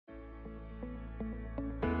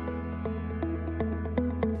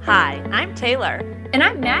Hi, I'm Taylor. And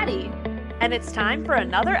I'm Maddy. And it's time for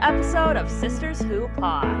another episode of Sisters Who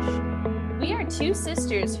Posh. We are two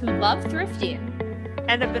sisters who love thrifting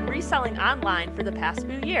and have been reselling online for the past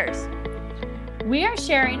few years. We are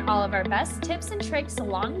sharing all of our best tips and tricks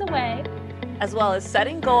along the way, as well as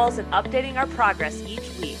setting goals and updating our progress each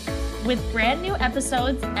week, with brand new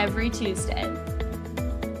episodes every Tuesday.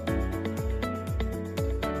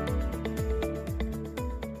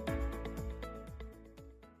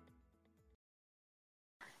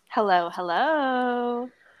 Hello, hello.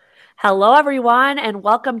 Hello, everyone, and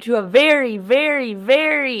welcome to a very, very,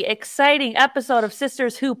 very exciting episode of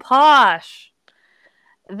Sisters Who Posh.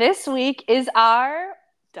 This week is our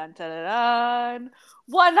 100th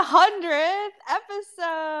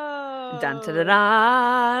episode. Dun dun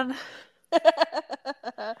dun.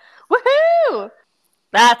 Woohoo!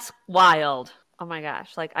 That's wild. Oh my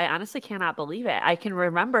gosh. Like, I honestly cannot believe it. I can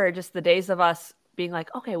remember just the days of us being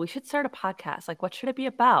like, okay, we should start a podcast. Like, what should it be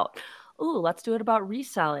about? Ooh, let's do it about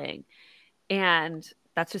reselling. And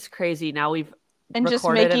that's just crazy. Now we've just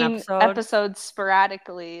making episodes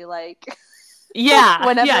sporadically, like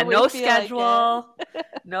whenever no schedule,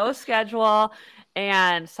 no schedule.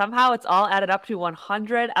 And somehow it's all added up to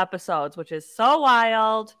 100 episodes, which is so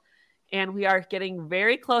wild. And we are getting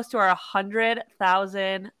very close to our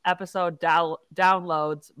 100,000 episode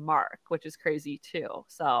downloads mark, which is crazy too.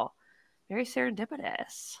 So very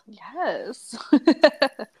serendipitous. Yes.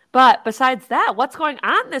 But besides that, what's going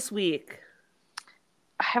on this week?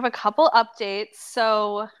 I have a couple updates.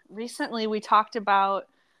 So recently we talked about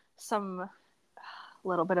a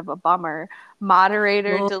little bit of a bummer.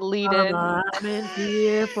 Moderator deleted. I'm in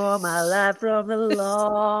fear for my life from the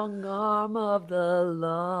long arm of the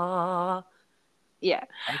law. Yeah.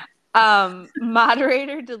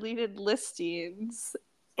 Moderator deleted listings,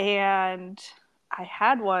 and I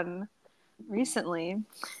had one recently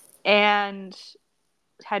and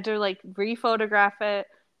had to rephotograph it,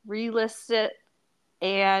 relist it,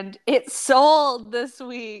 and it sold this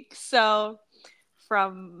week. So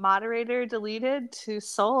from moderator deleted to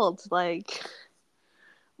sold,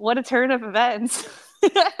 what a turn of events.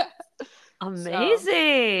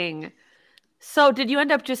 Amazing. So did you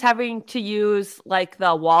end up just having to use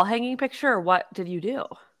the wall hanging picture, or what did you do?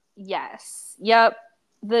 Yes. Yep.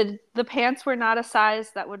 The pants were not a size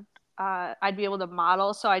that would I'd be able to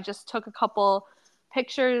model, so I just took a couple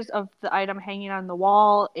pictures of the item hanging on the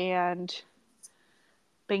wall, and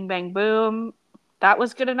bing bang boom, that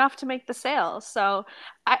was good enough to make the sale. So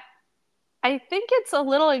I think it's a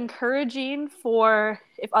little encouraging for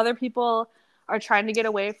if other people are trying to get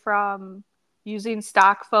away from using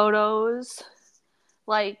stock photos,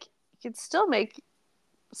 you can still make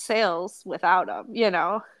sales without them, you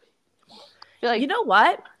know? You know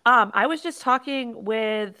what? I was just talking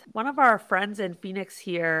with one of our friends in Phoenix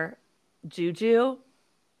here, Juju.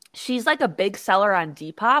 She's a big seller on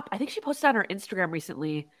Depop. I think she posted on her Instagram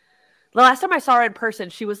recently. The last time I saw her in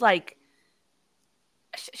person, she was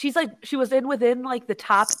she was within the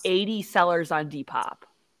top 80 sellers on Depop.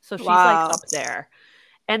 So she's up there.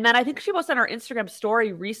 And then I think she posted on her Instagram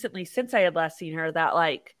story recently, since I had last seen her,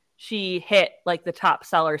 that she hit the top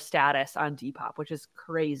seller status on Depop, which is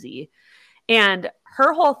crazy. And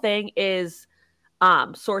her whole thing is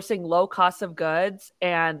sourcing low cost of goods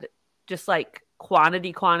and just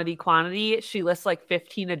quantity. She lists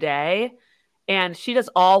 15 a day, and she does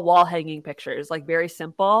all wall hanging pictures, very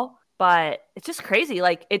simple, but it's just crazy.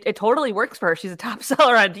 It totally works for her. She's a top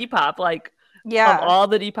seller on Depop, of all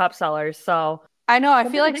the Depop sellers. So I know, I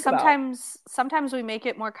feel like sometimes we make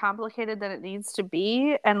it more complicated than it needs to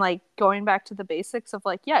be. And going back to the basics of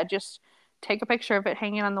just take a picture of it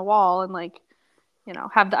hanging on the wall and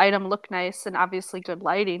have the item look nice and obviously good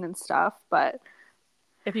lighting and stuff. But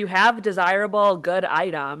if you have desirable, good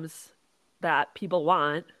items that people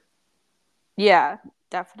want. Yeah,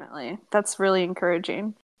 definitely. That's really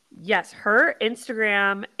encouraging. Yes, her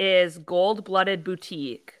Instagram is Gold Blooded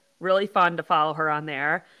Boutique. Really fun to follow her on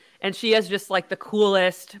there. And she has just the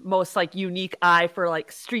coolest, most unique eye for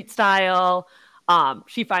street style.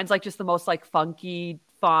 She finds just the most funky,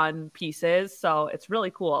 fun pieces. So it's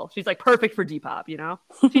really cool. She's perfect for Depop, you know?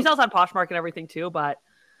 She sells on Poshmark and everything too, but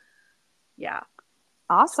yeah.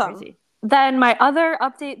 Awesome. Then my other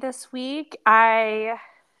update this week, I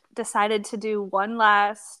decided to do one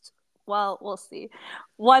last,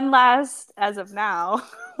 as of now,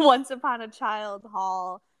 Once Upon a Child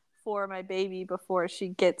haul for my baby before she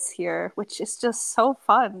gets here, which is just so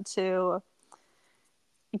fun to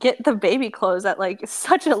get the baby clothes at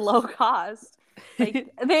such a low cost.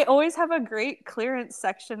 They always have a great clearance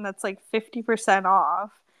section that's 50%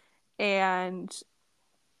 off, and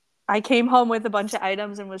I came home with a bunch of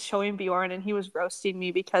items and was showing Bjorn, and he was roasting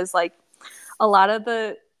me because like a lot of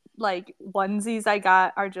the like onesies I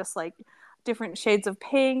got are just like different shades of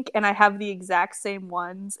pink, and I have the exact same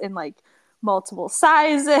ones in like multiple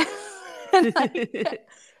sizes. and,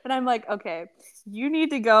 and I'm like, okay, you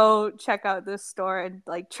need to go check out this store and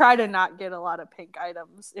like try to not get a lot of pink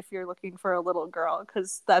items if you're looking for a little girl,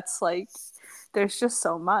 because that's like there's just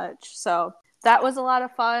so much. So that was a lot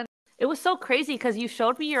of fun. It was so crazy because you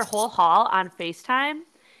showed me your whole haul on FaceTime,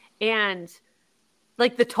 and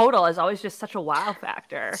like the total is always just such a wow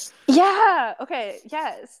factor. Yeah. Okay.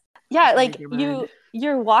 Yes. Yeah. Like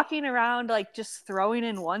you're walking around like just throwing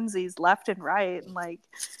in onesies left and right, and like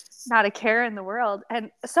not a care in the world, and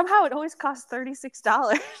somehow it always costs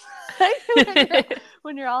 $36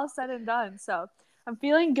 when you're all said and done. So I'm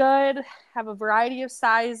feeling good. Have a variety of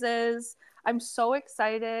sizes. I'm so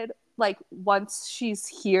excited. Like once she's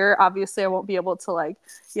here, obviously I won't be able to like,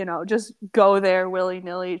 you know, just go there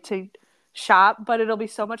willy-nilly to shop, but it'll be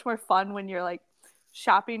so much more fun when you're like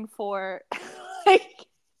shopping for like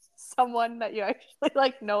someone that you actually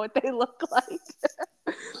like know what they look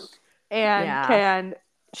like and can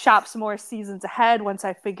shop some more seasons ahead once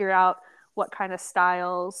I figure out what kind of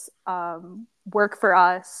styles work for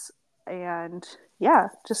us. And yeah,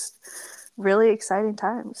 just really exciting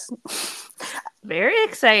times. Very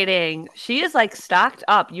exciting. She is like stocked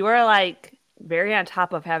up. You are like very on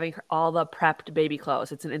top of having all the prepped baby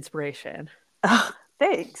clothes. It's an inspiration.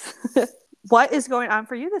 Thanks. What is going on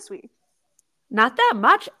for you this week? Not that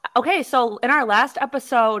much. Okay, so in our last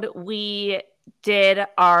episode, we did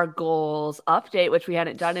our goals update, which we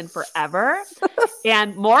hadn't done in forever.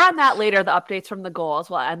 And more on that later, the updates from the goals.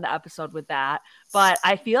 We'll end the episode with that. But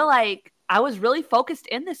I feel like I was really focused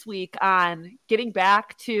in this week on getting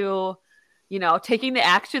back to, you know, taking the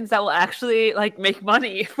actions that will actually like make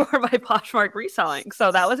money for my Poshmark reselling.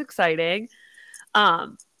 So that was exciting.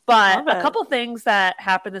 But a couple things that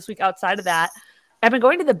happened this week outside of that, I've been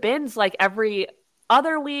going to the bins like every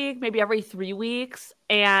other week, maybe every 3 weeks.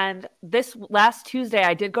 And this last Tuesday,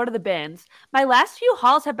 I did go to the bins. My last few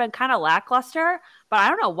hauls have been kind of lackluster, but I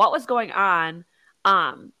don't know what was going on.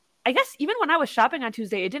 I guess even when I was shopping on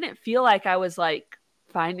Tuesday, it didn't feel like I was like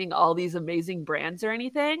finding all these amazing brands or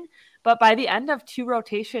anything. But by the end of 2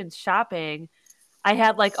 rotations shopping, I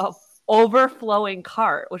had like a overflowing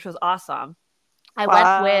cart, which was awesome. I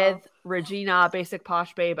went with Regina, Basic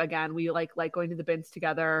Posh Babe. Again, we like going to the bins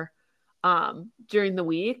together during the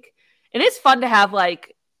week. And it's fun to have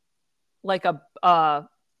like a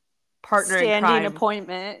partner standing in crime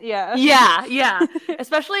appointment. Yeah. Yeah.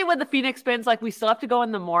 Especially with the Phoenix bins, like we still have to go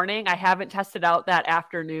in the morning. I haven't tested out that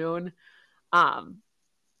afternoon,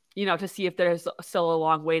 you know, to see if there's still a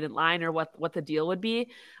long wait in line or what the deal would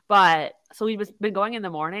be. But so we've been going in the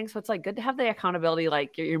morning. So it's like good to have the accountability.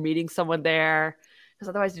 Like you're meeting someone there, because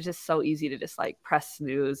otherwise it's just so easy to just like press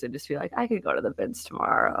snooze and just be like, I could go to the bins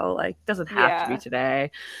tomorrow. Like doesn't have to be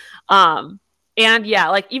today. And yeah,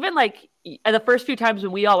 like even like the first few times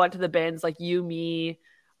when we all went to the bins, like you, me,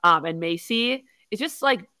 and Macy, it's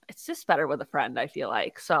just better with a friend, I feel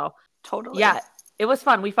like. So totally. Yeah. It was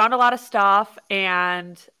fun. We found a lot of stuff,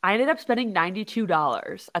 and I ended up spending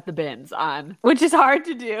 $92 at the bins on. Which is hard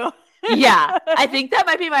to do. Yeah. I think that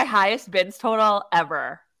might be my highest bins total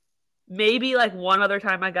ever. Maybe like one other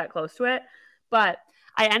time I got close to it. But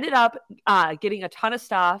I ended up getting a ton of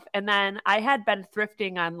stuff. And then I had been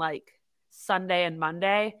thrifting on like Sunday and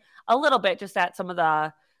Monday a little bit, just at some of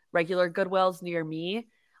the regular Goodwills near me.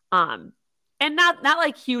 And not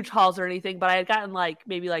like huge hauls or anything, but I had gotten like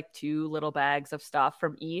maybe like 2 little bags of stuff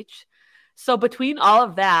from each. So between all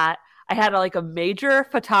of that, I had like a major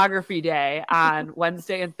photography day on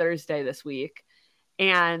Wednesday and Thursday this week.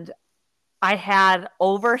 And I had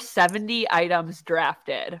over 70 items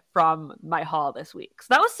drafted from my haul this week. So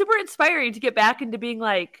that was super inspiring to get back into being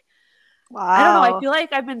like, wow. I don't know. I feel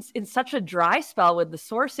like I've been in such a dry spell with the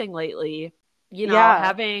sourcing lately, you know,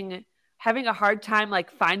 having a hard time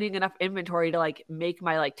like finding enough inventory to like make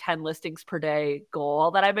my like 10 listings per day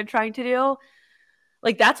goal that I've been trying to do.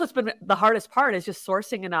 Like that's what's been the hardest part, is just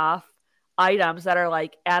sourcing enough items that are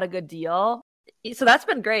like at a good deal. So that's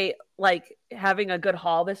been great. Like having a good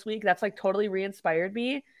haul this week, that's like totally re-inspired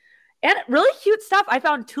me. And really cute stuff. I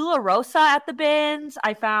found Tula Rosa at the bins.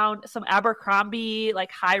 I found some Abercrombie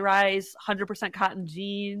like high-rise 100% cotton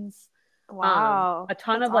jeans. Wow. A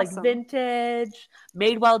ton of like vintage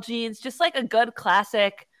Madewell jeans, just like a good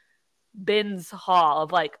classic bins haul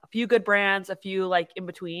of like a few good brands, a few like in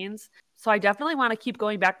betweens. So I definitely want to keep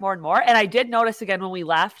going back more and more. And I did notice again when we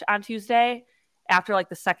left on Tuesday after like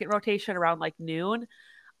the second rotation around like noon,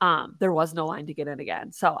 there was no line to get in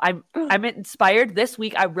again. So I'm inspired this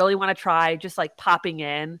week. I really want to try just like popping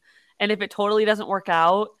in. And if it totally doesn't work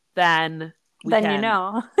out, then you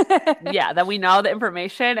know. Yeah, then we know the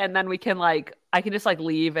information, and then we can like, I can just like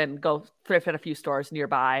leave and go thrift at a few stores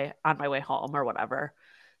nearby on my way home or whatever.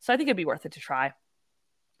 So I think it'd be worth it to try.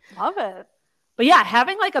 Love it. But yeah,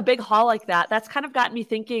 having like a big haul like that, that's kind of gotten me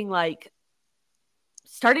thinking, like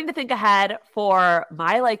starting to think ahead for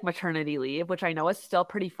my like maternity leave, which I know is still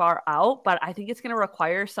pretty far out, but I think it's going to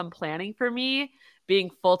require some planning for me being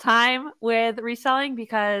full-time with reselling,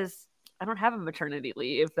 because I don't have a maternity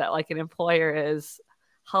leave that like an employer is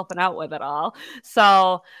helping out with at all.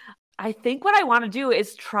 So I think what I want to do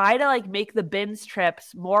is try to like make the bins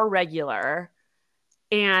trips more regular.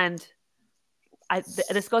 And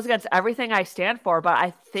this goes against everything I stand for, but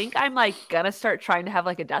I think I'm like gonna start trying to have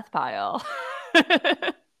like a death pile.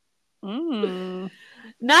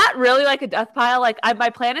 Not really like a death pile. Like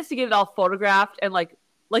my plan is to get it all photographed and like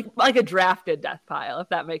a drafted death pile, if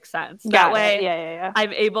that makes sense. That way, yeah.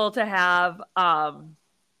 I'm able to have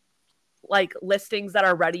like listings that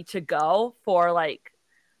are ready to go for like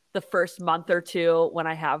the first month or two when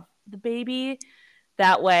I have the baby.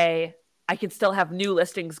 That way I can still have new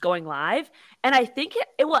listings going live. And I think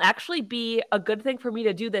it will actually be a good thing for me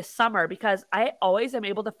to do this summer, because I always am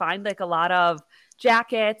able to find like a lot of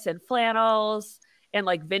jackets and flannels and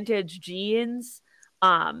like vintage jeans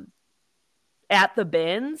at the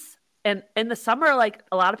bins. And in the summer, like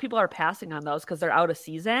a lot of people are passing on those because they're out of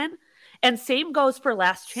season. And same goes for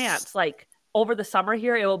Last Chance. Like over the summer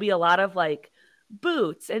here, it will be a lot of like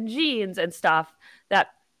boots and jeans and stuff,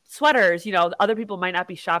 that sweaters, you know, other people might not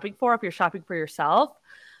be shopping for if you're shopping for yourself.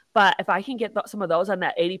 But if I can get some of those on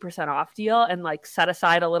that 80% off deal and like set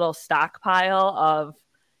aside a little stockpile of,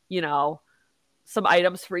 you know, some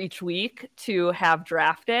items for each week to have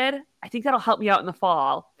drafted, I think that'll help me out in the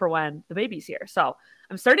fall for when the baby's here. So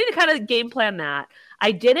I'm starting to kind of game plan that.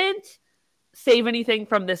 I didn't save anything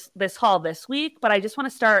from this haul this week, but I just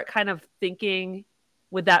want to start kind of thinking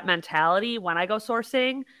with that mentality when I go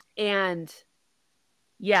sourcing. And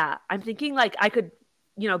yeah, I'm thinking like I could,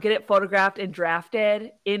 you know, get it photographed and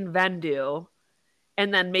drafted in Vendu,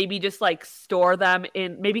 and then maybe just like store them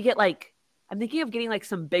in, maybe get like, I'm thinking of getting like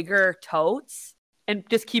some bigger totes and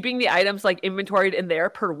just keeping the items like inventoried in there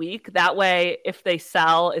per week. That way, if they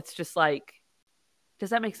sell, it's just like,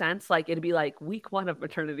 does that make sense? Like it'd be like week 1 of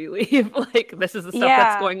maternity leave. Like this is the stuff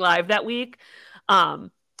that's going live that week.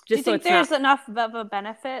 Do you think there's enough of a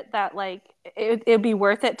benefit that like it'd be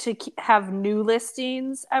worth it to have new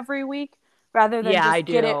listings every week rather than just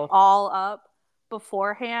get it all up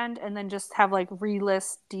beforehand and then just have like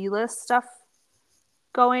relist, delist stuff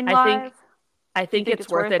going live? I think it's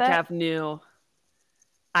worth it to have new.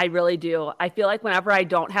 I really do. I feel like whenever I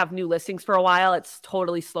don't have new listings for a while, it's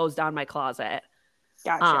totally slows down my closet.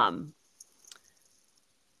 Gotcha.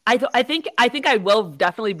 I think I will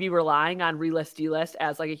definitely be relying on relist delist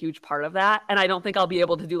as like a huge part of that. And I don't think I'll be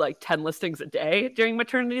able to do like 10 listings a day during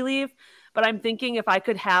maternity leave. But I'm thinking if I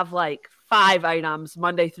could have like 5 items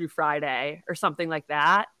Monday through Friday or something like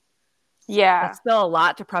that. Yeah. That's still a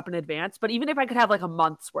lot to prep in advance. But even if I could have like a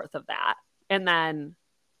month's worth of that and then,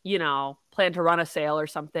 you know, plan to run a sale or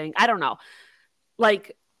something. I don't know.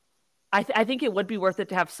 Like, I think it would be worth it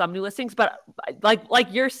to have some new listings. But like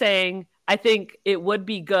you're saying, I think it would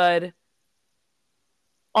be good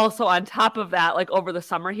also on top of that, like over the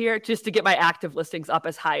summer here, just to get my active listings up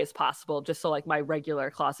as high as possible, just so like my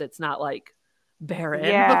regular closet's not like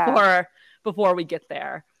barren before we get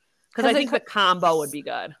there. Because I think the combo would be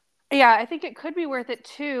good. Yeah, I think it could be worth it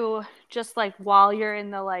too, just like while you're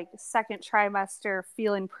in the like second trimester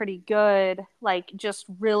feeling pretty good, like just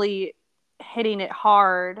really hitting it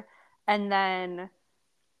hard. And then,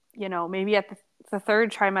 you know, maybe at the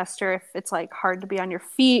third trimester, if it's like hard to be on your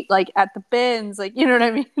feet, like at the bins, like, you know what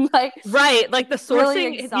I mean? Like, right. Like the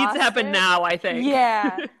sourcing needs to happen now, I think.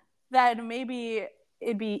 Yeah. That maybe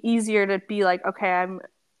it'd be easier to be like, okay, I'm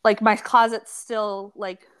like, my closet's still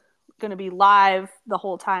like going to be live the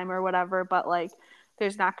whole time or whatever, but like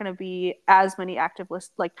there's not going to be as many active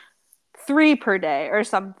lists, like 3 per day or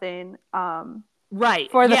something.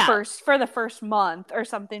 Right. For the first month or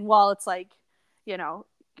something, while it's like, you know,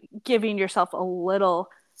 giving yourself a little,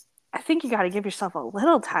 I think you got to give yourself a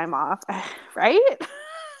little time off, right?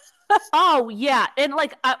 Oh yeah. And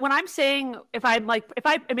like when I'm saying, if I'm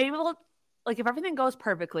able, like if everything goes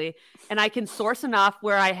perfectly and I can source enough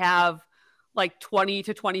where I have like 20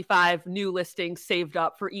 to 25 new listings saved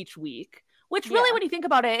up for each week, which really, when you think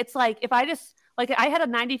about it, it's like if I just, like I had a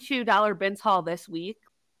 $92 bins haul this week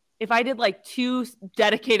if I did like 2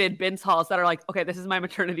 dedicated bins hauls that are like, okay, this is my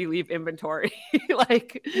maternity leave inventory,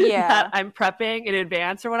 like that I'm prepping in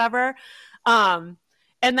advance or whatever.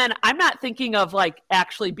 And then I'm not thinking of like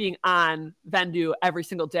actually being on Vendu every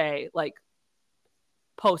single day, like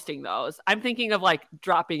posting those. I'm thinking of like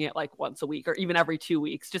dropping it like once a week or even every 2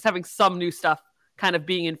 weeks, just having some new stuff kind of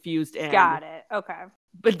being infused in. Got it. Okay.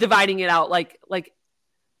 But dividing it out like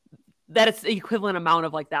that it's the equivalent amount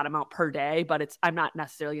of like that amount per day, but I'm not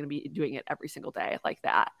necessarily going to be doing it every single day like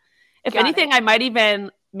that. If anything, I might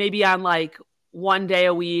even maybe on like 1 day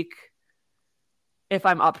a week if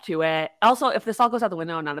I'm up to it. Also, if this all goes out the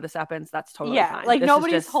window and none of this happens, that's totally fine. Like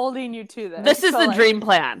nobody's holding you to this. This is the dream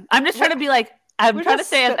plan. I'm just trying to be like, I'm trying to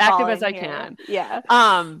stay as active as I can. Yeah.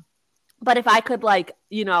 But if I could like,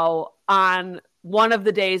 on one of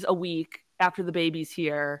the days a week after the baby's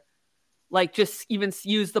here, like just even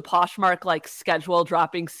use the Poshmark like schedule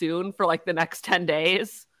dropping soon for like the next 10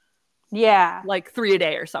 days. Yeah. Like 3 a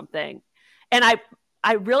day or something. And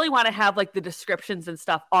I really want to have like the descriptions and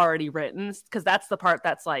stuff already written because that's the part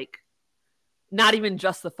that's like not even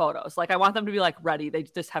just the photos. Like I want them to be like ready. They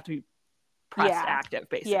just have to be pressed active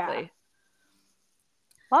basically. Yeah.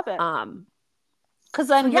 Love it. Because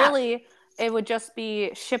then really it would just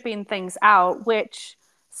be shipping things out, which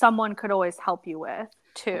someone could always help you with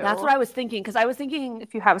too. That's what I was thinking. Because I was thinking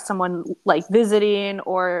if you have someone like visiting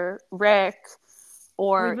or Rick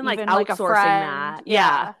or even like outsourcing a friend,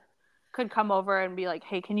 that. Could come over and be like,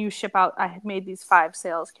 hey, can you ship out? I have made these 5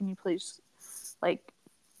 sales. Can you please like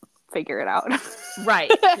figure it out?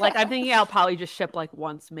 Right. Like I'm thinking I'll probably just ship like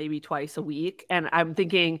once, maybe twice a week. And I'm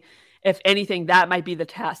thinking if anything, that might be the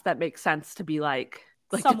task that makes sense to be like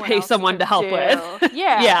to pay someone to help with.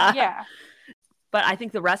 Yeah. But I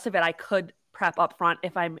think the rest of it I could prep up front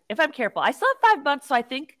if I'm careful. I still have 5 months, so I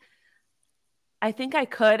think I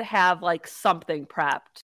could have like something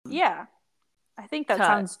prepped. Yeah. I think that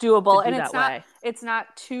sounds doable. And it's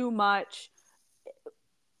not too much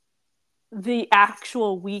the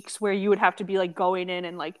actual weeks where you would have to be like going in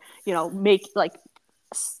and like, make like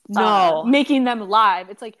making them live.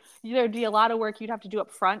 It's like there'd be a lot of work you'd have to do up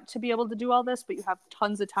front to be able to do all this, but you have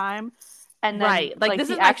tons of time. And then like this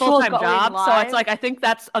is my full-time job. So it's like I think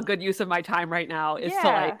that's a good use of my time right now is to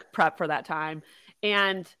like prep for that time.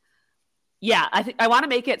 And I think I want to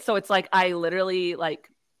make it so it's like I literally like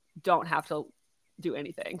don't have to do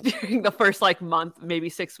anything during the first like month, maybe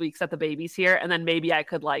 6 weeks that the baby's here. And then maybe I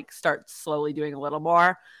could like start slowly doing a little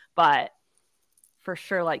more, but for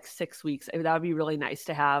sure, like 6 weeks, that would be really nice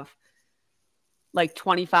to have like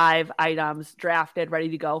 25 items drafted, ready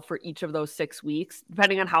to go for each of those 6 weeks,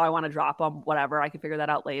 depending on how I want to drop them, whatever. I can figure that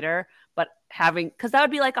out later. But because that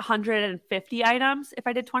would be like 150 items if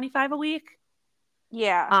I did 25 a week.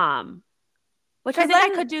 Yeah. Which I think I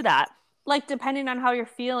could do that. Like, depending on how you're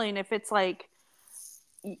feeling, if it's like,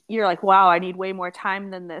 you're like, wow, I need way more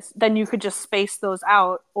time than this, then you could just space those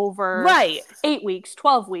out over 8 weeks,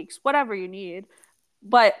 12 weeks, whatever you need.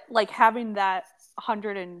 But like having that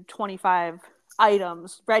 125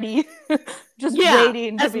 items ready, just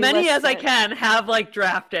waiting to as be many listed. as I can have like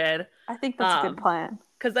drafted. I think that's a good plan.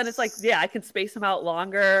 Because then it's like, I can space them out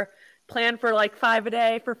longer, plan for like 5 a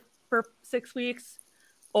day for 6 weeks.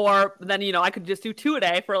 Or then, I could just do 2 a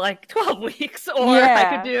day for like 12 weeks. Or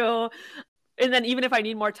I could do, and then even if I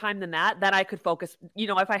need more time than that, then I could focus,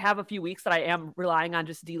 if I have a few weeks that I am relying on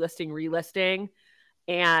just delisting, relisting,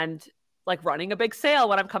 and like running a big sale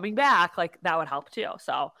when I'm coming back, like that would help too.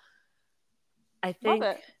 So I think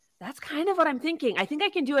that's kind of what I'm thinking. I think I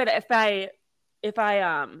can do it if I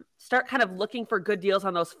start kind of looking for good deals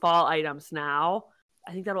on those fall items now.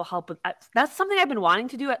 I think that'll help with that's something I've been wanting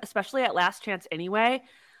to do, especially at Last Chance anyway.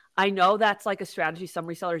 I know that's like a strategy some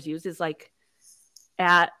resellers use is like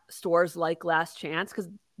at stores like Last Chance because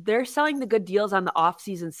they're selling the good deals on the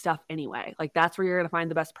off-season stuff anyway. Like that's where you're going to find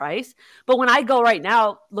the best price. But when I go right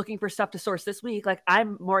now looking for stuff to source this week, like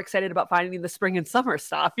I'm more excited about finding the spring and summer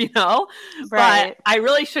stuff, Right. But I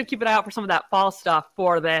really should keep an eye out for some of that fall stuff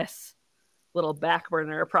for this little back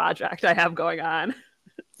burner project I have going on.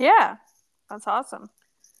 Yeah. That's awesome.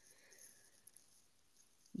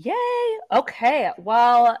 Yay. Okay.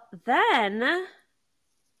 Well, then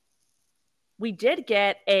we did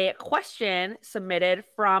get a question submitted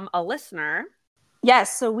from a listener.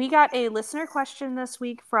 Yes. So we got a listener question this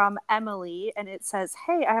week from Emily, and it says,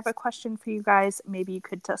 hey, I have a question for you guys. Maybe you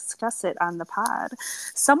could discuss it on the pod.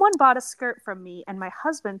 Someone bought a skirt from me, and my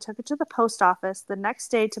husband took it to the post office the next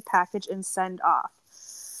day to package and send off.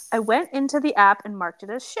 I went into the app and marked it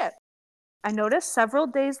as shipped. I noticed several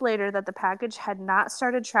days later that the package had not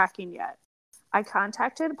started tracking yet. I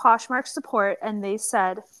contacted Poshmark support and they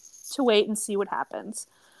said to wait and see what happens.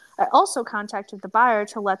 I also contacted the buyer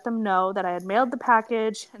to let them know that I had mailed the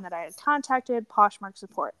package and that I had contacted Poshmark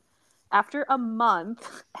support. After a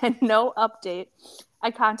month and no update,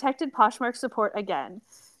 I contacted Poshmark support again.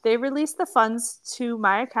 They released the funds to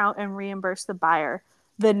my account and reimbursed the buyer.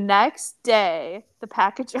 The next day, the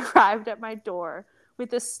package arrived at my door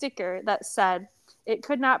with a sticker that said it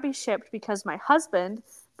could not be shipped because my husband,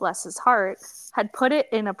 bless his heart, had put it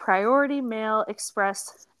in a priority mail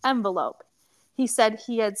express envelope. He said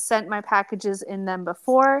he had sent my packages in them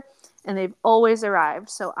before, and they've always arrived,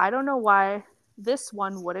 so I don't know why this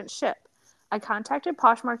one wouldn't ship. I contacted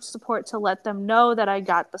Poshmark support to let them know that I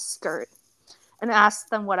got the skirt and asked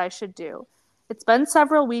them what I should do. It's been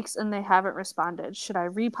several weeks and they haven't responded. Should I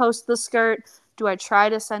repost the skirt? Do I try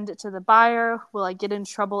to send it to the buyer? Will I get in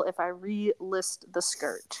trouble if I relist the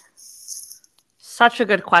skirt? Such a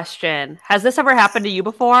good question. Has this ever happened to you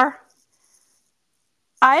before?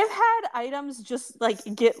 I've had items just like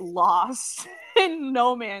get lost in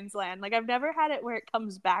no man's land. Like I've never had it where it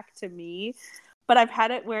comes back to me, but I've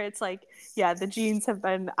had it where it's like, yeah, the jeans have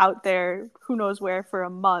been out there, who knows where, for a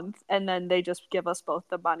month, and then they just give us both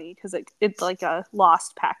the money because it's like a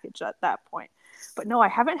lost package at that point. But no, I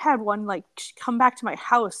haven't had one like come back to my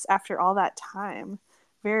house after all that time.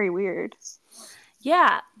 Very weird.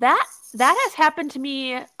 Yeah, that has happened to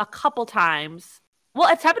me a couple times. Well,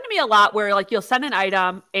 it's happened to me a lot where like you'll send an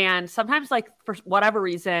item and sometimes like for whatever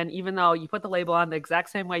reason, even though you put the label on the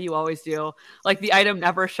exact same way you always do, like the item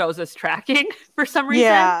never shows us tracking for some reason.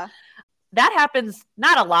 Yeah. That happens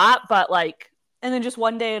not a lot, but like. And then just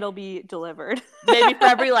one day it'll be delivered. Maybe for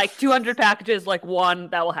every like 200 packages, like one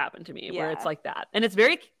that will happen to me where it's like that. And it's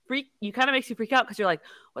very you kind of makes you freak out because you're like,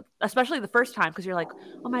 what? Especially the first time because you're like,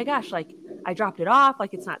 oh my gosh, like I dropped it off,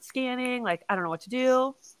 like it's not scanning, like I don't know what to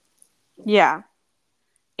do. Yeah.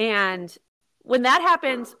 And when that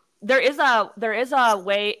happens, there is a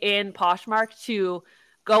way in Poshmark to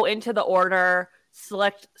go into the order,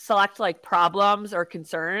 select like problems or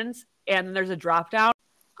concerns, and then there's a drop down.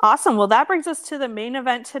 Awesome. Well, that brings us to the main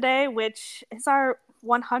event today, which is our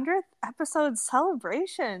 100th episode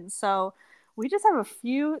celebration. So we just have a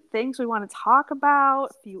few things we want to talk about,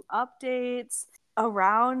 a few updates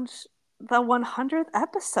around the 100th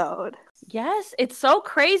episode. Yes, it's so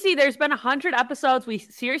crazy. There's been 100 episodes. We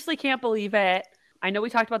seriously can't believe it. I know we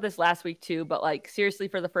talked about this last week too, but like seriously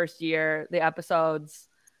for the first year, the episodes,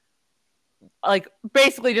 like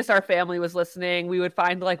basically just our family was listening. We would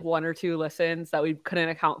find like one or two listens that we couldn't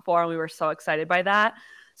account for, and we were so excited by that.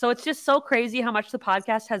 So it's just so crazy how much the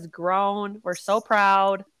podcast has grown. We're so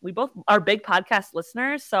proud. We both are big podcast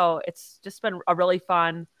listeners, so it's just been a really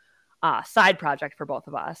fun side project for both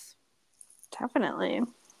of us. Definitely.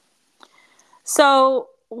 So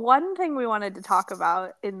one thing we wanted to talk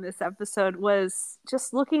about in this episode was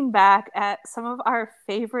just looking back at some of our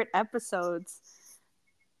favorite episodes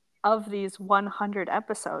of these 100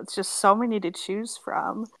 episodes. Just so many to choose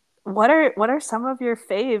from. What are some of your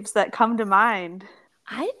faves that come to mind?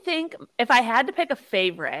 I think if I had to pick a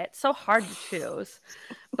favorite, so hard to choose,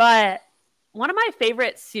 but one of my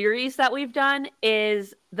favorite series that we've done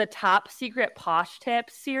is the Top Secret Posh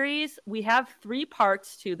Tips series. We have 3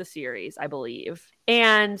 parts to the series, I believe.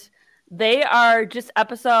 And they are just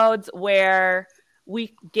episodes where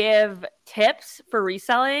we give tips for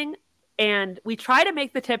reselling. And we try to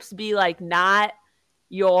make the tips be like not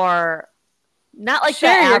like the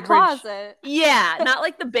average, your closet. Yeah, not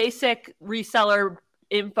like the basic reseller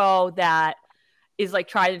info that is like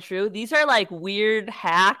tried and true. These are like weird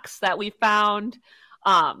hacks that we found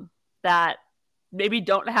that maybe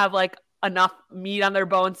don't have like enough meat on their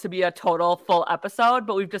bones to be a total full episode,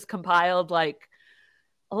 but we've just compiled like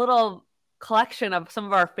a little collection of some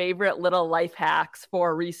of our favorite little life hacks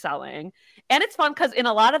for reselling. And it's fun because in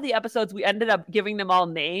a lot of the episodes we ended up giving them all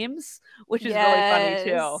names, which is really funny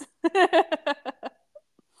too.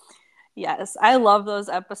 Yes, I love those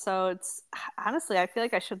episodes. Honestly, I feel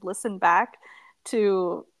like I should listen back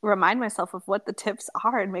to remind myself of what the tips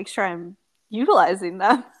are and make sure I'm utilizing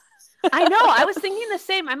them. I know. I was thinking the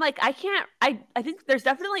same. I'm like, I think there's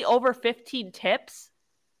definitely over 15 tips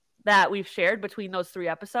that we've shared between those 3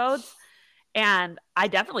 episodes. And I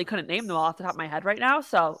definitely couldn't name them all off the top of my head right now.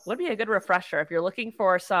 So it would be a good refresher. If you're looking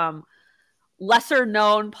for some lesser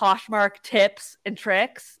known Poshmark tips and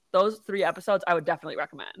tricks, those 3 episodes I would definitely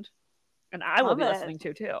recommend. And I will be listening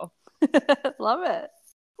to too. Love it.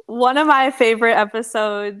 One of my favorite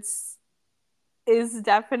episodes is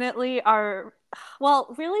definitely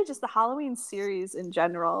really just the Halloween series in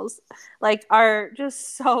general. Like are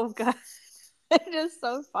just so good. Just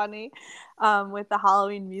so funny with the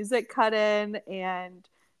Halloween music cut in and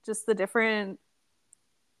just the different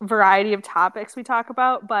variety of topics we talk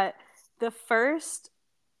about, but the first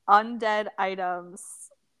undead items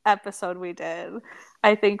episode we did,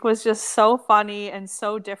 I think was just so funny and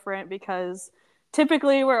so different because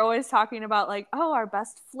typically we're always talking about like, oh, our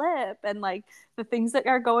best flip and like the things that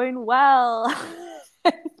are going well.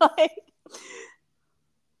 And, like,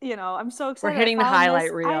 you know, I'm so excited. We're hitting the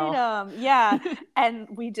highlight reel. Item. Yeah. And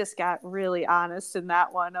we just got really honest in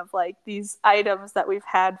that one of like these items that we've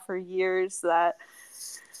had for years that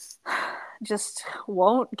just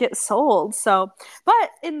won't get sold. So, but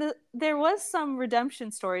there was some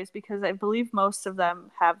redemption stories because I believe most of them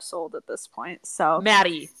have sold at this point. So,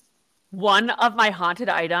 Maddy, one of my haunted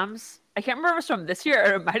items, I can't remember if it was from this year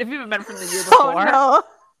or it might have even been from the year before. Oh,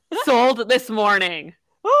 no. Sold this morning.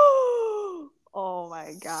 Oh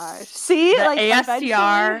my gosh. See, the like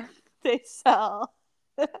ASTR, they sell.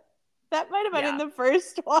 That might have been in the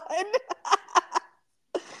first one.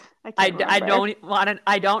 I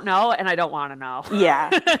don't know, and I don't want to know.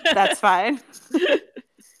 Yeah, that's fine.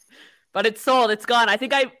 But it's sold. It's gone. I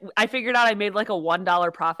think I figured out I made like a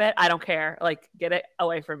 $1 profit. I don't care. Like, get it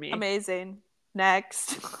away from me. Amazing.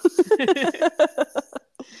 Next.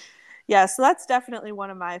 Yeah, so that's definitely one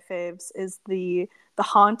of my faves is the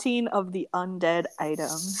haunting of the undead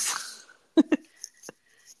items.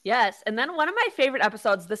 Yes, and then one of my favorite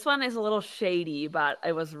episodes, this one is a little shady, but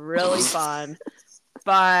it was really fun.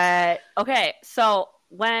 But okay, so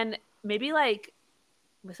when maybe like,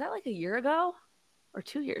 was that like a year ago or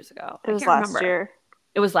 2 years ago? It was last year.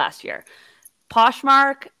 It was last year.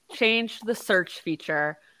 Poshmark changed the search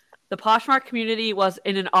feature. The Poshmark community was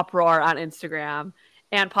in an uproar on Instagram,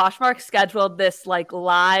 and Poshmark scheduled this like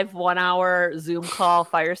live 1 hour Zoom call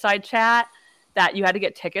fireside chat that you had to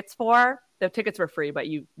get tickets for. The tickets were free, but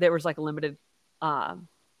there was like a limited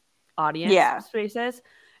audience spaces.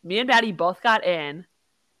 Me and Maddy both got in,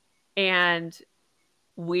 and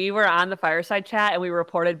we were on the fireside chat and we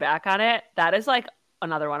reported back on it. That is like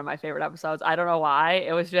another one of my favorite episodes. I don't know why.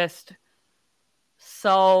 It was just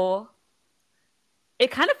so, it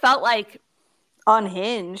kind of felt like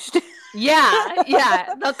unhinged.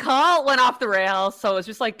 Yeah. The call went off the rails, so it was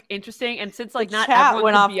just like interesting. And since like not everyone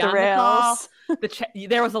went could off be the on rails, the call,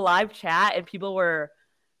 there was a live chat, and people were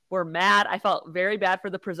mad. I felt very bad for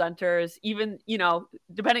the presenters. Even, you know,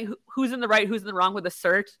 depending who's in the right, who's in the wrong with the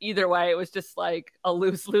search. Either way, it was just like a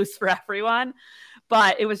lose for everyone.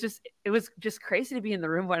 But it was just crazy to be in the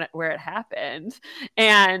room where it happened,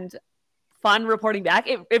 and fun reporting back.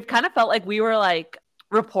 It kind of felt like we were like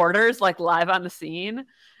reporters, like live on the scene.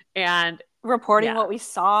 And reporting what we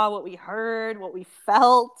saw, what we heard, what we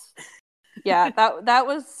felt. Yeah, that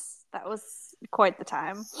was quite the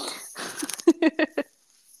time.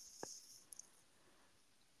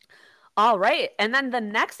 All right. And then the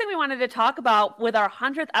next thing we wanted to talk about with our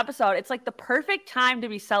 100th episode, it's like the perfect time to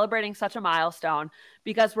be celebrating such a milestone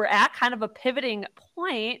because we're at kind of a pivoting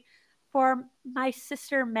point for my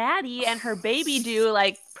sister Maddy and her baby due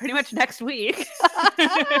like pretty much next week.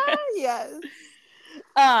 Yes.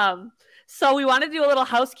 So we want to do a little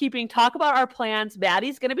housekeeping, talk about our plans.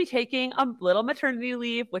 Maddy's going to be taking a little maternity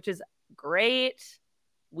leave, which is great.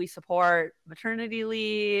 We support maternity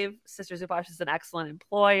leave. Sisters Who Posh is an excellent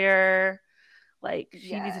employer. Like,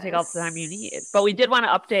 she needs to take all the time you need. But we did want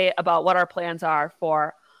to update about what our plans are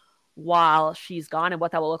for while she's gone and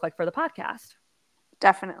what that will look like for the podcast.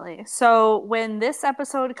 Definitely. So when this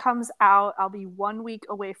episode comes out, I'll be 1 week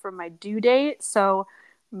away from my due date. So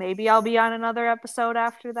maybe I'll be on another episode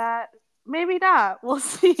after that. Maybe not. We'll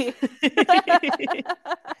see.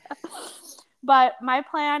 But my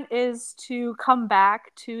plan is to come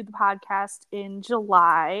back to the podcast in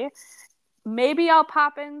July. Maybe I'll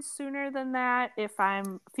pop in sooner than that if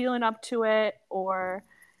I'm feeling up to it, or,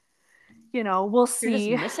 you know, we'll see.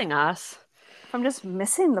 You're just missing us. If I'm just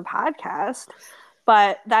missing the podcast.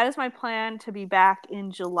 But that is my plan, to be back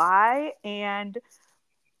in July. And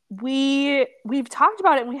we've talked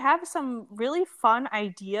about it, and we have some really fun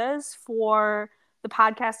ideas for the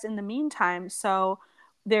podcast in the meantime. So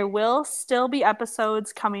there will still be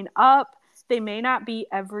episodes coming up. They may not be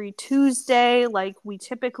every Tuesday like we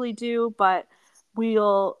typically do, but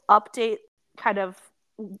we'll update kind of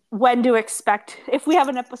when to expect. If we have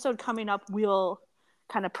an episode coming up, we'll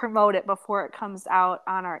kind of promote it before it comes out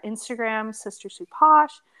on our Instagram, Sisters Who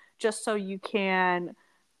Posh, just so you can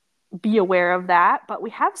be aware of that. But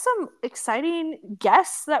we have some exciting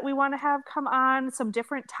guests that we want to have come on, some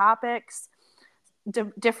different topics,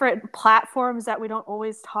 different platforms that we don't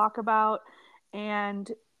always talk about. And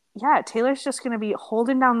yeah, Taylor's just going to be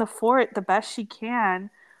holding down the fort the best she can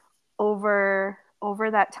over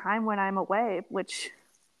that time when I'm away, which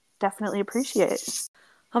definitely appreciate.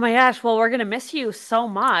 Oh my gosh. Well, we're going to miss you so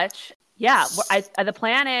much. Yeah. The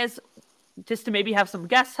plan is just to maybe have some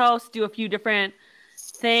guest hosts, do a few different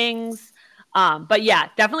things. But yeah,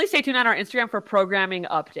 definitely stay tuned on our Instagram for programming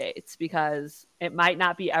updates because it might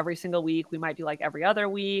not be every single week. We might do like every other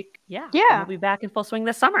week. Yeah. And we'll be back in full swing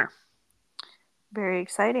this summer. Very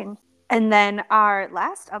exciting. And then our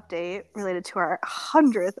last update related to our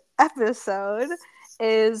 100th episode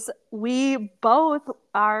is we both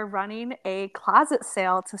are running a closet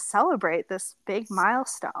sale to celebrate this big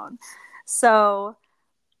milestone. So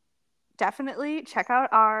definitely check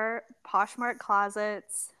out our Poshmark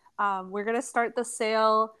closets. We're going to start the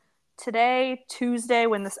sale today, Tuesday,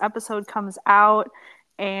 when this episode comes out,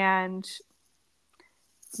 and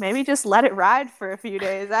maybe just let it ride for a few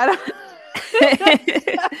days.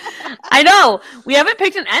 I know we haven't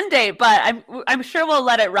picked an end date, but I'm sure we'll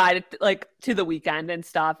let it ride like to the weekend and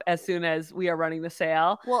stuff as soon as we are running the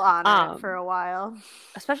sale. We'll honor it for a while,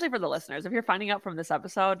 especially for the listeners. If you're finding out from this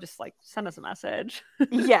episode, just like send us a message.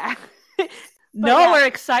 Yeah. We're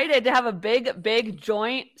excited to have a big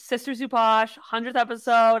joint Sisters Who Posh 100th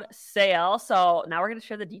episode sale. So now we're going to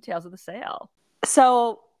share the details of the sale.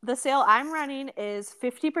 So the sale I'm running is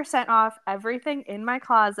 50% off everything in my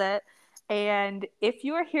closet. And if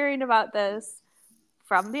you are hearing about this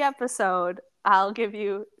from the episode, I'll give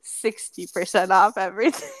you 60% off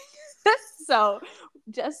everything. So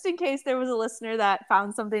just in case there was a listener that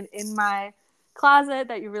found something in my closet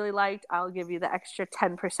that you really liked, I'll give you the extra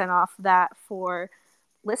 10% off that for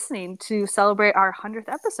listening to celebrate our 100th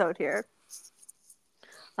episode here.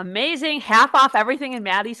 Amazing. Half off everything in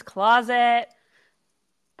Maddy's closet.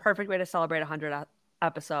 Perfect way to celebrate 100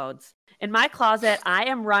 episodes. In my closet, I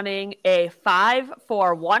am running a 5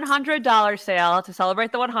 for $100 sale to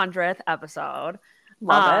celebrate the 100th episode.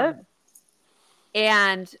 Love it.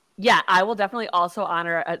 And yeah, I will definitely also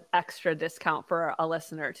honor an extra discount for a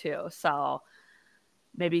listener too. So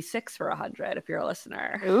maybe 6 for 100 if you're a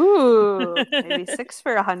listener. Ooh, maybe 6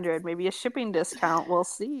 for 100. Maybe a shipping discount. We'll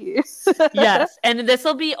see. Yes, and this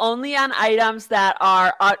will be only on items that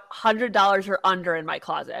are $100 or under in my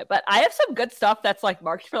closet. But I have some good stuff that's like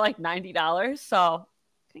marked for like $90. So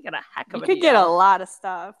you can get a heck of a deal. You could get a lot of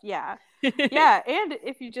stuff. Yeah. Yeah, and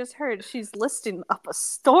if you just heard, she's listing up a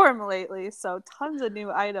storm lately. So tons of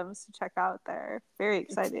new items to check out there. Very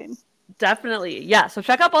exciting. Definitely. Yeah. So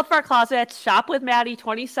check out both of our closets, Shop with Maddy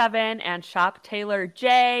 27 and Shop Taylor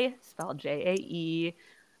J, spelled Jae.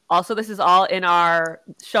 Also, this is all in our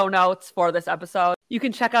show notes for this episode. You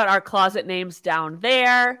can check out our closet names down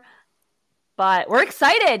there. But we're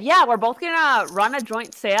excited. Yeah, we're both going to run a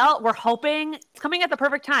joint sale. We're hoping it's coming at the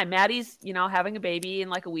perfect time. Maddy's, having a baby in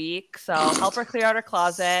like a week. So help her clear out her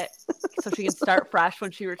closet so she can start fresh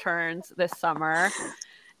when she returns this summer.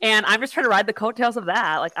 And I'm just trying to ride the coattails of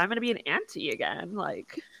that. Like, I'm going to be an auntie again.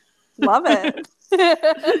 Like, love it.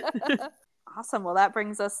 Awesome. Well, that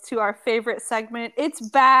brings us to our favorite segment. It's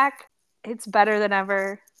back. It's better than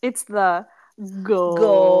ever. It's the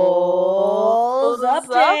Goals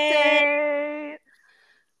Update.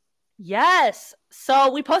 Yes.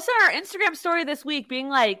 So we posted on our Instagram story this week being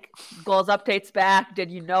like, Goals Update's back. Did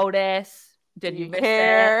you notice? Did you miss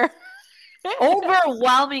it?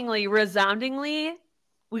 Overwhelmingly, resoundingly,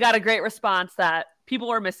 we got a great response that people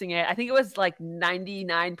were missing it. I think it was like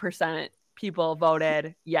 99% people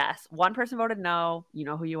voted yes. One person voted no. You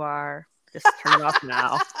know who you are. Just turn it off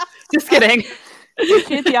now. Just kidding.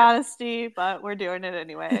 Appreciate the honesty, but we're doing it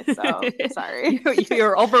anyway. So sorry.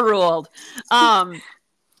 You're overruled.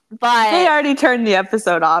 But they already turned the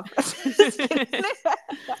episode off.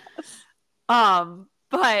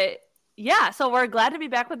 But yeah, so we're glad to be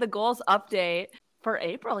back with the goals update for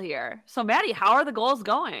April here. So Maddy, how are the goals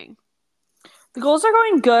going? The goals are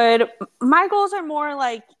going good. My goals are more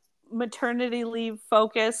like maternity leave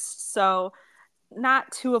focused, so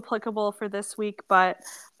not too applicable for this week, but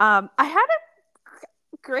I had a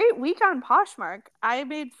great week on Poshmark. I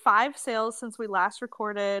made 5 sales since we last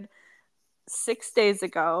recorded 6 days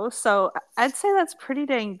ago, so I'd say that's pretty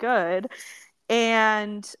dang good.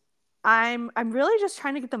 And I'm really just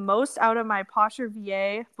trying to get the most out of my Posher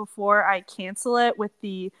VA before I cancel it with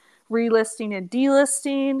the relisting and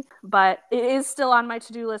delisting, but it is still on my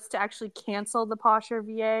to-do list to actually cancel the Posher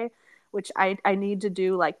VA, which I need to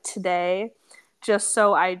do like today, just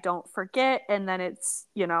so I don't forget. And then it's,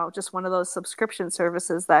 just one of those subscription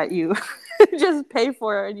services that you just pay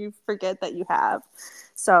for and you forget that you have.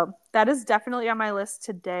 So that is definitely on my list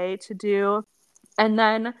today to do. And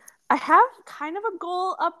then I have kind of a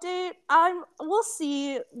goal update. We'll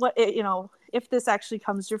see what if this actually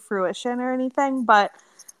comes to fruition or anything. But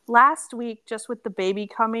last week, just with the baby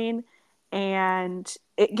coming, and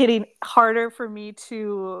it getting harder for me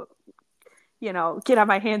to, you know, get on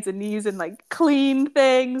my hands and knees and like clean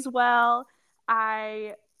things well,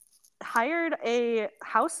 I hired a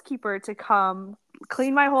housekeeper to come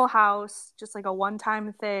clean my whole house, just like a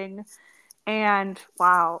one-time thing. And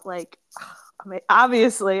wow, like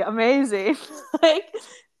obviously amazing. Like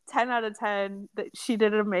 10 out of 10, that she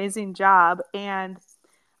did an amazing job. And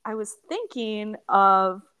I was thinking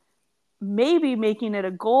of maybe making it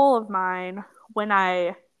a goal of mine when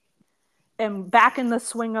I am back in the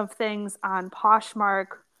swing of things on Poshmark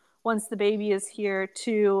once the baby is here,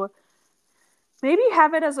 to maybe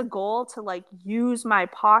have it as a goal to like use my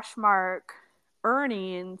Poshmark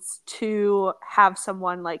earnings to have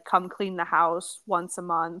someone like come clean the house once a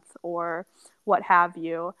month or what have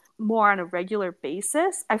you, more on a regular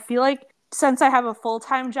basis. I feel like since I have a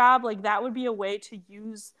full-time job, like that would be a way to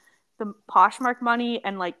use the Poshmark money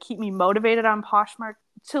and like keep me motivated on Poshmark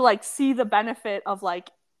to like see the benefit of like,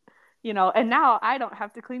 you know, and now I don't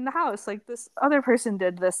have to clean the house like this other person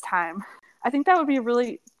did this time. I think that would be a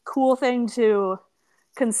really cool thing to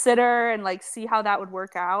consider and like see how that would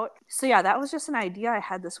work out. So yeah, that was just an idea I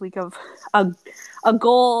had this week of a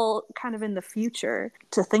goal kind of in the future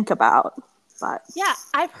to think about. But yeah,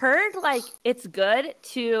 I've heard like it's good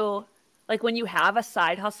to like when you have a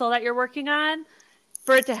side hustle that you're working on,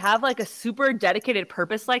 for it to have like a super dedicated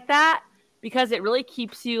purpose like that, because it really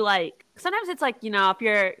keeps you like, sometimes it's like, you know, if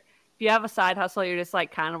you have a side hustle, you're just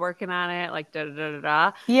like kind of working on it, like da da da da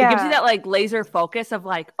da. yeah, it gives you that like laser focus of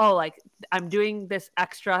like, oh, like I'm doing this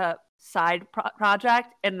extra side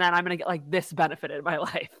project, and then I'm gonna get like this benefit in my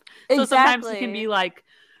life. exactly. So sometimes it can be like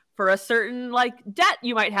for a certain like debt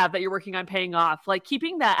you might have that you're working on paying off, like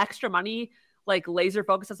keeping that extra money like laser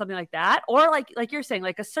focused on something like that, or like you're saying,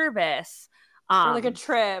 like a service. Or like a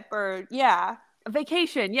trip, or a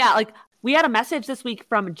vacation. Yeah. Like we had a message this week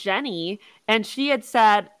from Jenny, and she had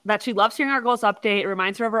said that she loves hearing our goals update. It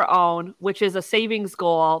reminds her of her own, which is a savings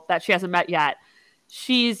goal that she hasn't met yet.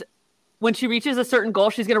 When she reaches a certain goal,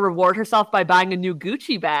 she's going to reward herself by buying a new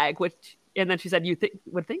Gucci bag, and then she said,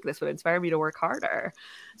 would think this would inspire me to work harder.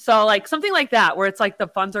 So like something like that, where it's like the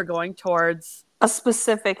funds are going towards a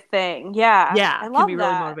specific thing. Yeah. Yeah. I It love can be that.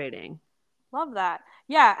 really motivating. Love that.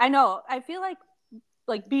 Yeah, I know. I feel like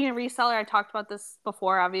being a reseller, I talked about this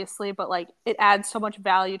before, obviously, but like it adds so much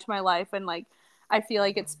value to my life, and like I feel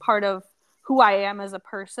like it's part of who I am as a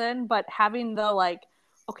person. But having the like,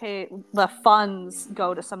 okay, the funds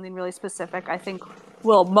go to something really specific, I think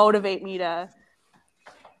will motivate me to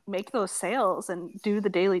make those sales and do the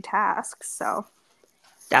daily tasks. So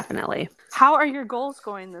Definitely. how are your goals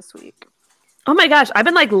going this week? Oh my gosh, I've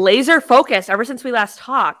been like laser focused ever since we last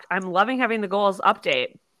talked. I'm loving having the goals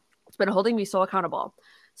update. It's been holding me so accountable.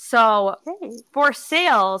 So for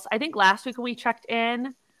sales, I think last week when we checked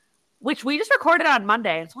in, which we just recorded on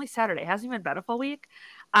Monday, and it's only Saturday, it hasn't even been a full week,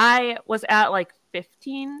 I was at like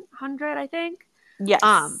 1,500, I think. Yes.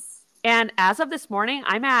 And as of this morning,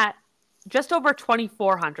 I'm at just over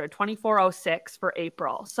 2,400, 2,406 for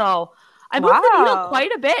April. So I moved the needle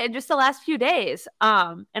quite a bit in just the last few days.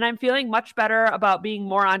 And I'm feeling much better about being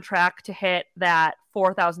more on track to hit that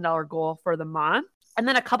 $4,000 goal for the month. And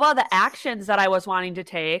then a couple of the actions that I was wanting to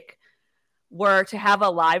take were to have a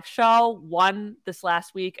live show, one this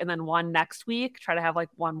last week and then one next week, try to have like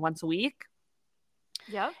one once a week.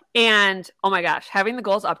 Yep. And oh my gosh, having the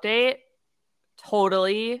goals update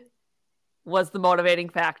totally was the motivating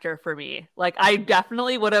factor for me. Like I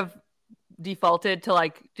definitely would have defaulted to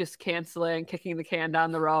like just canceling, kicking the can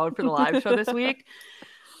down the road for the live show this week.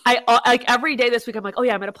 I like every day this week, I'm like, oh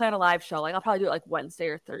yeah, I'm going to plan a live show. Like I'll probably do it like Wednesday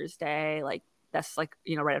or Thursday. Like that's like,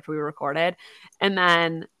 you know, right after we recorded. And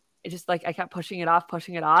then it just like, I kept pushing it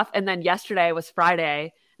off. And then yesterday was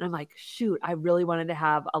Friday. And I'm like, shoot, I really wanted to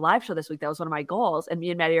have a live show this week. That was one of my goals. And me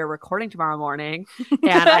and Maddy are recording tomorrow morning,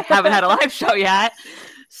 and I haven't had a live show yet.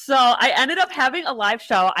 So I ended up having a live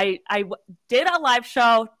show. I did a live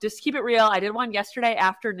show, just keep it real. I did one yesterday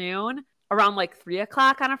afternoon around like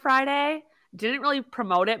 3:00 on a Friday. Didn't really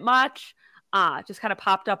promote it much. Just kind of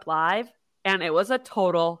popped up live. And it was a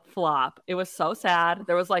total flop. It was so sad.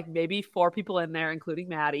 There was like maybe 4 people in there, including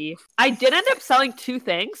Maddy. I did end up selling 2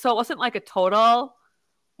 things. So it wasn't like a total...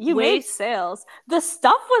 You made sales. The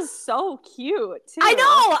stuff was so cute too. I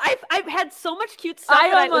know. I've had so much cute stuff.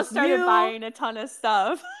 I almost started buying a ton of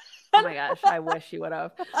stuff. Oh my gosh, I wish you would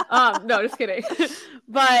have. No, just kidding.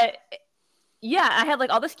 But yeah, I had like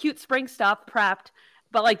all this cute spring stuff prepped,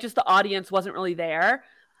 but like just the audience wasn't really there.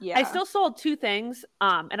 Yeah. I still sold 2 things.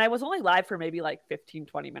 And I was only live for maybe like 15,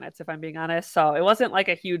 20 minutes, if I'm being honest. So it wasn't like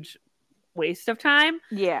a huge waste of time.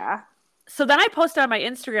 Yeah. So then I posted on my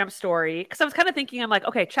Instagram story because I was kind of thinking, I'm like,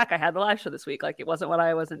 okay, check, I had the live show this week. Like it wasn't what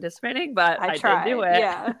I was anticipating, but I did do it.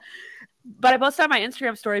 Yeah. But I posted on my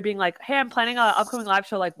Instagram story being like, hey, I'm planning an upcoming live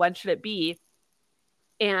show. Like, when should it be?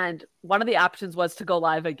 And one of the options was to go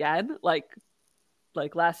live again, like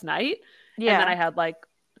last night. Yeah. And then I had like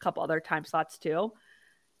a couple other time slots too.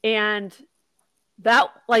 And that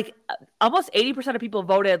like almost 80% of people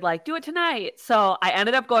voted like do it tonight. So I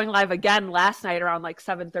ended up going live again last night around like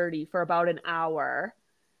 7:30 for about an hour.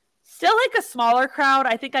 Still like a smaller crowd.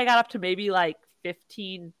 I think I got up to maybe like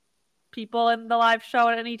 15 people in the live show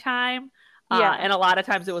at any time. Yeah. And a lot of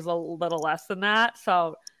times it was a little less than that.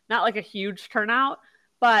 So not like a huge turnout,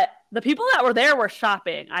 but the people that were there were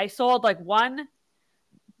shopping. I sold like one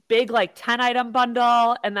big like 10 item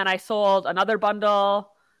bundle, and then I sold another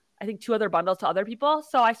bundle, I think 2 other bundles to other people.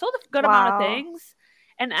 So I sold a good amount of things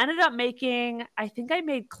and ended up making, I think I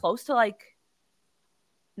made close to like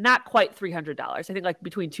not quite $300. I think like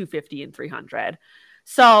between $250 and $300.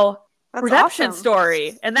 So that's redemption awesome.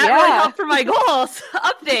 story. And that really helped for my goals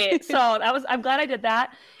update. So I'm glad I did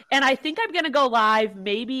that. And I think I'm going to go live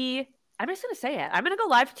maybe, I'm just going to say it. I'm going to go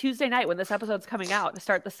live Tuesday night when this episode's coming out to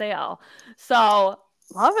start the sale. So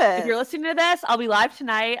love it. If you're listening to this, I'll be live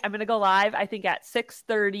tonight. I'm going to go live, I think at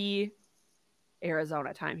 6:30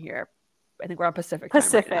 Arizona time here. I think we're on Pacific time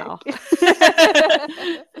right now.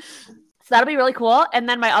 So that'll be really cool. And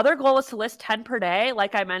then my other goal was to list 10 per day.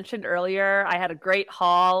 Like I mentioned earlier, I had a great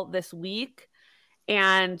haul this week.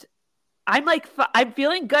 And I'm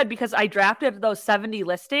feeling good because I drafted those 70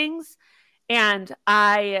 listings. And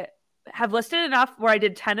I have listed enough where I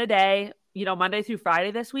did 10 a day, Monday through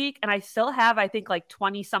Friday this week. And I still have, I think, like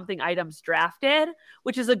 20 something items drafted,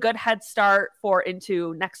 which is a good head start for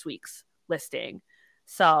into next week's listing.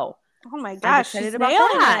 So, oh my gosh, she's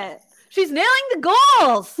nailing it. She's nailing the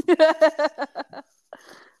goals.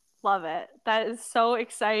 Love it. That is so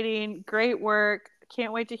exciting. Great work.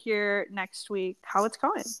 Can't wait to hear next week how it's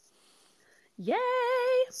going. Yay.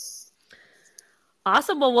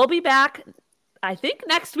 Awesome. Well, we'll be back, I think,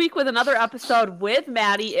 next week with another episode with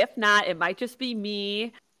Maddy. If not, it might just be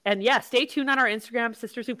me. And yeah, stay tuned on our Instagram,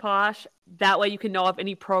 Sisters Who Posh. That way you can know of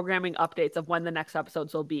any programming updates of when the next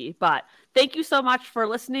episodes will be. But thank you so much for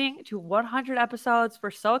listening to 100 episodes. We're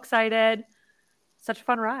so excited. Such a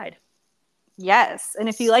fun ride. Yes. And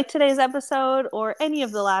if you like today's episode or any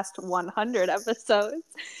of the last 100 episodes,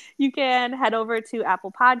 you can head over to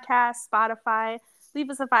Apple Podcasts, Spotify, leave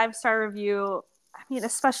us a 5-star review. I mean,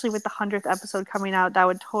 especially with the 100th episode coming out, that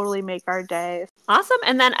would totally make our day. Awesome.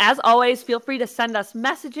 And then, as always, feel free to send us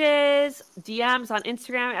messages, DMs on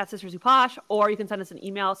Instagram at Sisters Who Posh, or you can send us an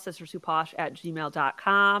email,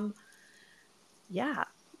 sisterswhoposh@gmail.com. Yeah.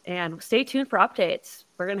 And stay tuned for updates.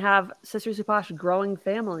 We're going to have Sisters Who Posh growing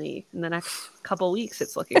family in the next couple weeks,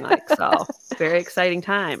 it's looking like. So, very exciting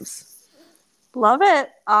times. Love it.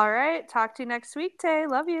 All right. Talk to you next week, Tay.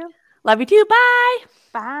 Love you. Love you too. Bye.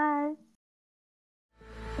 Bye.